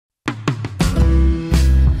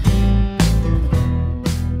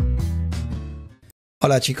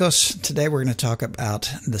Hola chicos, today we're going to talk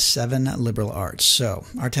about the 7 liberal arts. So,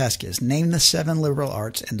 our task is name the 7 liberal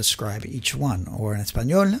arts and describe each one, or en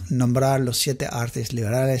español, nombrar los 7 artes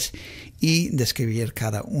liberales y describir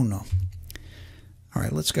cada uno. All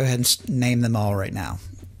right, let's go ahead and name them all right now.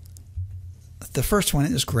 The first one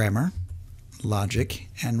is grammar, logic,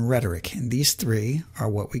 and rhetoric. And these 3 are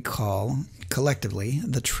what we call collectively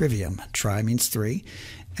the trivium. Tri means 3,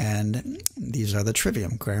 and these are the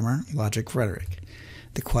trivium: grammar, logic, rhetoric.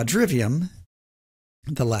 The quadrivium,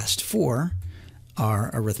 the last 4,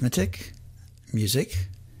 are arithmetic, music,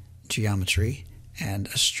 geometry, and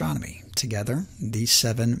astronomy. Together, these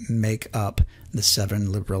 7 make up the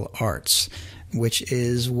 7 liberal arts, which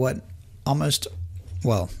is what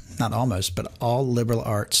not almost, but all liberal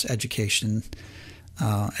arts educational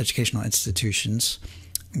institutions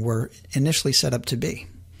were initially set up to be.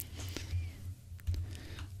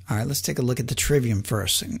 All right, let's take a look at the trivium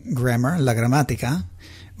first. Grammar, la gramática.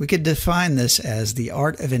 We could define this as the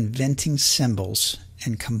art of inventing symbols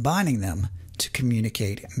and combining them to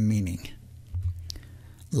communicate meaning.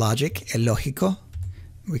 Logic, el lógico.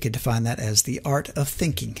 We could define that as the art of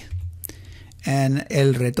thinking. And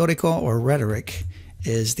el retórico, or rhetoric,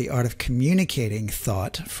 is the art of communicating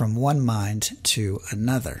thought from one mind to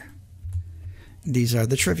another. These are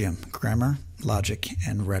the trivium: grammar, logic,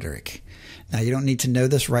 and rhetoric. Now, you don't need to know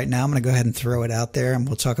this right now. I'm going to go ahead and throw it out there, and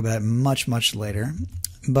we'll talk about it much, much later.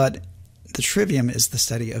 But the trivium is the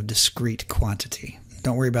study of discrete quantity.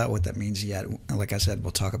 Don't worry about what that means yet. Like I said,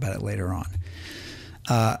 we'll talk about it later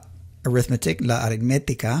on. Arithmetic, la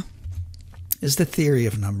aritmética, is the theory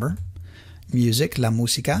of number. Music, la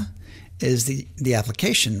música, is the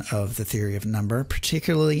application of the theory of number,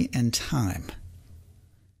 particularly in time.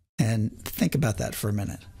 And think about that for a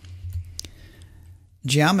minute.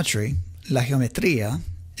 Geometry, la geometría,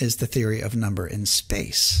 is the theory of number in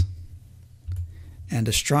space. And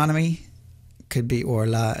astronomy could be, or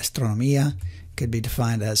la astronomía, could be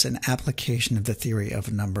defined as an application of the theory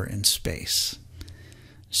of number in space.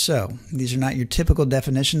 So, these are not your typical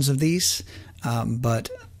definitions of these, but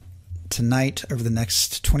tonight, over the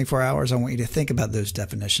next 24 hours, I want you to think about those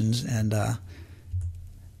definitions, and there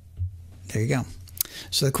you go.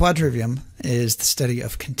 So the quadrivium is the study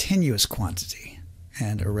of continuous quantity,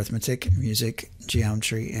 and arithmetic, music,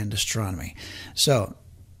 geometry, and astronomy. So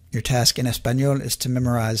your task in español is to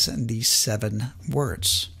memorize these 7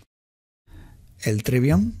 words. El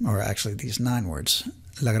trivium, or actually these 9 words: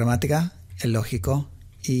 la gramática, el lógico,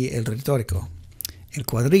 y el retórico. El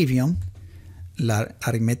quadrivium, la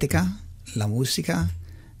aritmética, la música,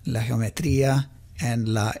 la geometría, and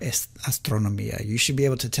la astronomía. You should be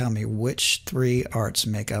able to tell me which 3 arts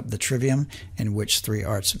make up the trivium and which 3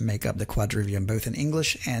 arts make up the quadrivium, both in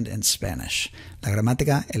English and in Spanish. La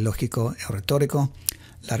gramática, el lógico, el retórico,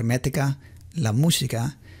 la aritmética, la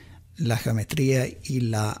música, la geometría, y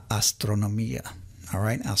la astronomía. All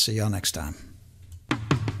right, I'll see y'all next time.